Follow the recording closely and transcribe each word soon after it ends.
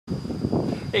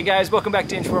Hey guys, welcome back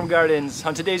to Inchworm Gardens.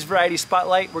 On today's Variety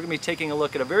Spotlight, we're going to be taking a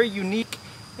look at a very unique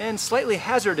and slightly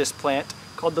hazardous plant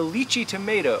called the lychee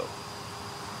tomato.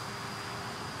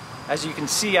 As you can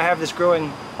see, I have this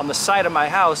growing on the side of my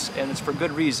house, and it's for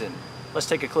good reason. Let's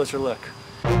take a closer look.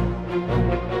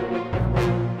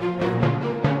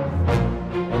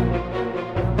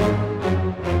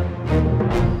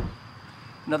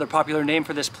 Another popular name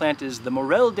for this plant is the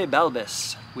Morel de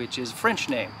Balbis, which is a French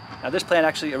name. Now this plant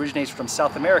actually originates from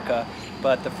South America,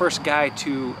 but the first guy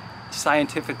to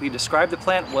scientifically describe the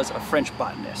plant was a French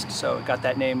botanist. So it got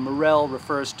that name. Morel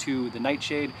refers to the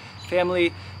nightshade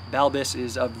family. Balbis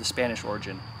is of the Spanish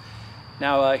origin.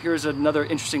 Now here's another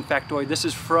interesting factoid. This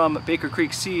is from Baker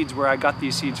Creek Seeds, where I got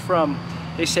these seeds from.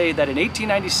 They say that in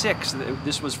 1896,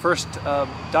 this was first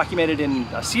documented in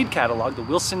a seed catalog, the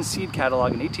Wilson Seed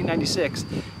Catalog in 1896.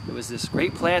 It was this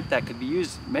great plant that could be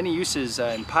used, many uses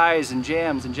in pies and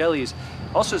jams and jellies.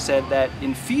 Also said that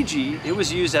in Fiji, it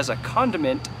was used as a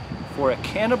condiment for a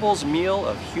cannibal's meal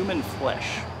of human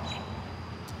flesh.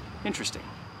 Interesting.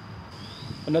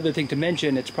 Another thing to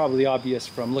mention, it's probably obvious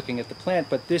from looking at the plant,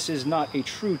 but this is not a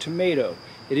true tomato.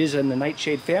 It is in the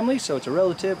nightshade family, so it's a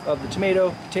relative of the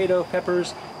tomato, potato,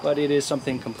 peppers, but it is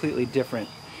something completely different.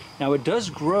 Now it does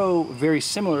grow very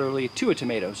similarly to a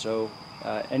tomato, so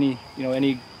any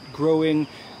growing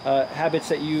habits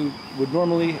that you would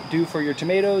normally do for your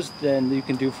tomatoes, then you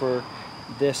can do for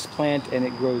this plant, and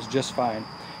it grows just fine.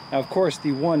 Now of course,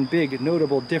 the one big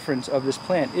notable difference of this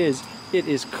plant is it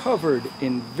is covered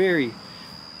in very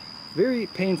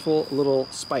painful little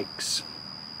spikes.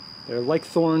 They're like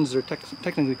thorns. They're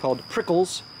technically called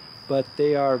prickles, but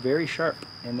they are very sharp,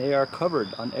 and they are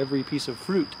covered on every piece of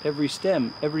fruit, every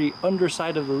stem, every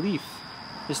underside of the leaf.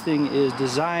 This thing is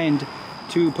designed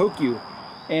to poke you,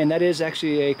 and that is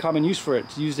actually a common use for it.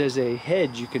 It's used as a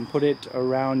hedge. You can put it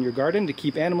around your garden to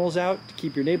keep animals out, to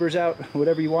keep your neighbors out,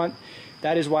 whatever you want.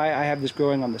 That is why I have this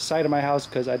growing on the side of my house,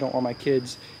 because I don't want my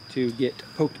kids to get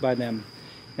poked by them.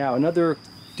 Now another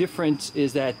difference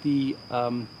is that the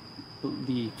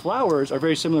flowers are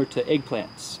very similar to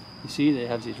eggplants. You see, they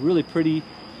have these really pretty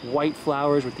white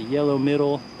flowers with the yellow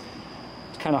middle.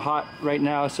 It's kind of hot right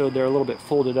now, so they're a little bit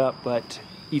folded up, but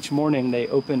each morning they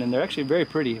open and they're actually very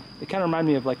pretty. They kind of remind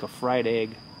me of like a fried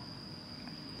egg.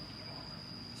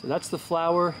 So that's the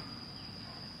flower.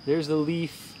 There's the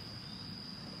leaf.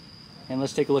 And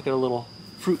let's take a look at a little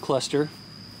fruit cluster.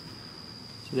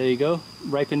 So there you go.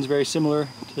 Ripens very similar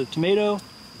to the tomato.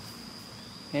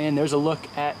 And there's a look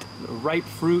at ripe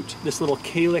fruit. This little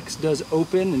calyx does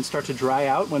open and start to dry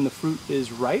out when the fruit is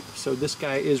ripe. So this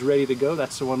guy is ready to go.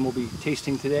 That's the one we'll be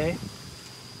tasting today.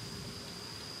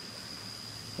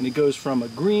 And it goes from a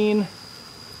green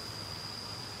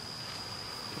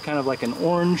to kind of like an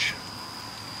orange,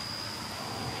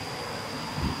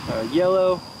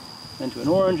 yellow, then to an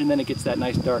orange, and then it gets that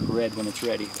nice dark red when it's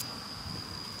ready.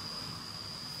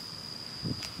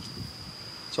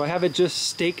 So I have it just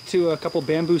staked to a couple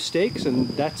bamboo stakes, and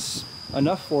that's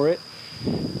enough for it.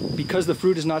 Because the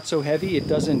fruit is not so heavy, it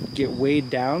doesn't get weighed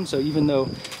down. So even though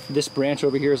this branch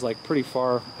over here is like pretty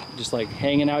far, just like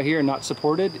hanging out here and not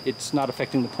supported, it's not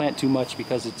affecting the plant too much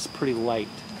because it's pretty light.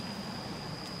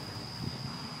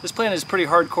 This plant is pretty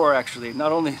hardcore actually,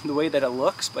 not only the way that it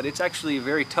looks, but it's actually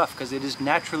very tough because it is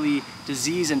naturally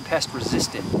disease and pest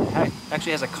resistant. It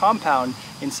actually has a compound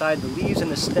inside the leaves and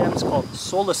the stems called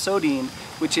solosodine,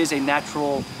 which is a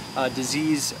natural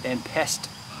disease and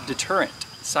pest deterrent.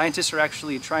 Scientists are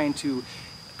actually trying to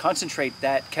concentrate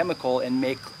that chemical and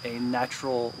make a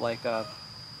natural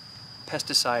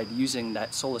pesticide using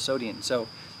that solosodine. So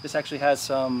this actually has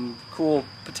some cool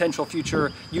potential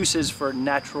future uses for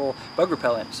natural bug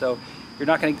repellent. So you're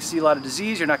not going to see a lot of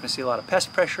disease, you're not going to see a lot of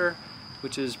pest pressure,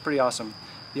 which is pretty awesome.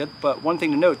 But one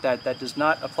thing to note, that does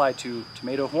not apply to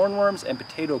tomato hornworms and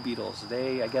potato beetles.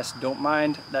 They, I guess, don't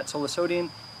mind that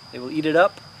solosodine. They will eat it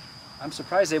up. I'm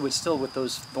surprised they would still, with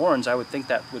those thorns, I would think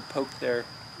that would poke their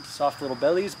soft little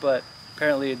bellies, but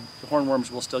apparently the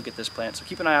hornworms will still get this plant. So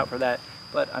keep an eye out for that.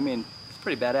 But I mean, it's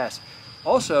pretty badass.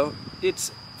 Also,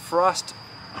 it's frost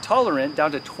tolerant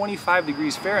down to 25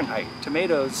 degrees Fahrenheit.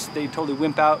 Tomatoes, they totally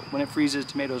wimp out when it freezes.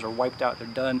 Tomatoes are wiped out, they're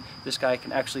done. This guy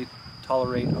can actually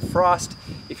tolerate a frost.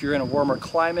 If you're in a warmer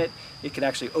climate, it can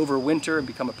actually overwinter and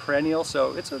become a perennial.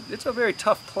 So it's a very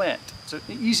tough plant. It's an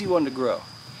easy one to grow.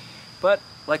 But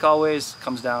like always,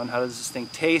 comes down, how does this thing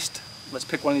taste? Let's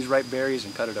pick one of these ripe berries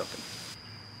and cut it open.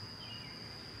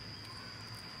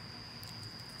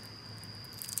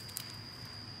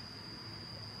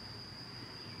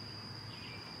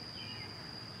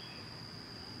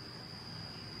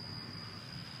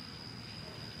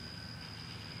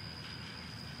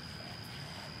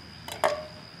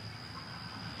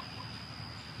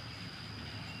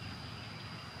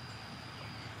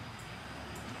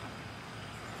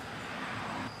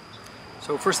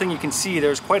 So first thing you can see,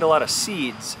 there's quite a lot of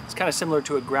seeds. It's kind of similar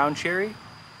to a ground cherry.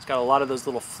 It's got a lot of those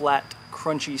little flat,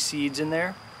 crunchy seeds in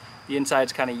there. The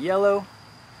inside's kind of yellow.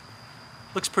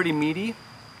 Looks pretty meaty.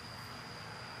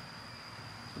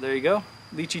 So there you go,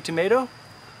 lychee tomato.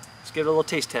 Let's give it a little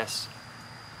taste test.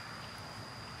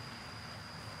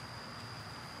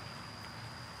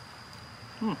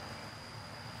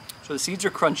 So the seeds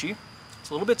are crunchy.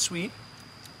 It's a little bit sweet.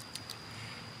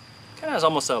 Kind of has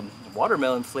almost a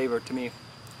watermelon flavor to me.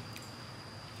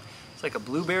 It's like a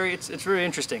blueberry. It's very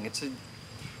interesting. It's a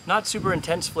not super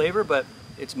intense flavor, but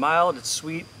it's mild, it's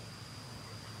sweet.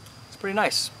 It's pretty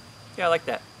nice. Yeah, I like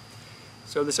that.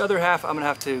 So this other half I'm gonna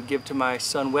have to give to my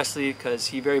son Wesley because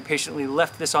he very patiently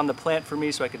left this on the plant for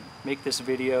me so I could make this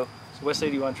video. So Wesley,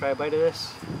 do you want to try a bite of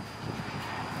this?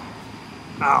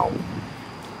 Ow!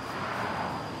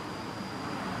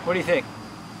 What do you think?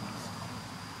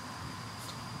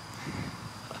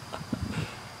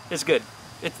 It's good.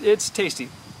 It's tasty.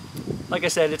 Like I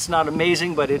said, it's not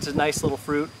amazing, but it's a nice little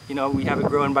fruit. You know, we have it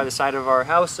growing by the side of our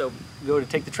house, so we go to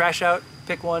take the trash out,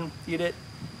 pick one, eat it.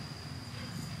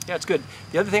 Yeah, it's good.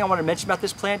 The other thing I want to mention about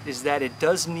this plant is that it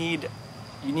does need,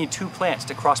 you need 2 plants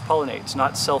to cross-pollinate. It's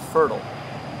not self-fertile.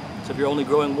 So if you're only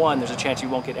growing one, there's a chance you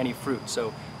won't get any fruit.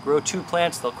 So grow 2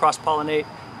 plants, they'll cross-pollinate,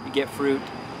 you get fruit,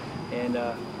 and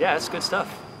yeah, it's good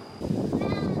stuff.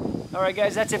 Alright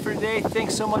guys, that's it for today.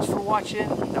 Thanks so much for watching.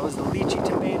 That was the lychee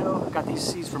tomato. I got these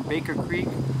seeds from Baker Creek,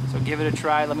 so give it a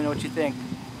try. Let me know what you think.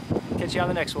 Catch you on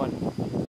the next one.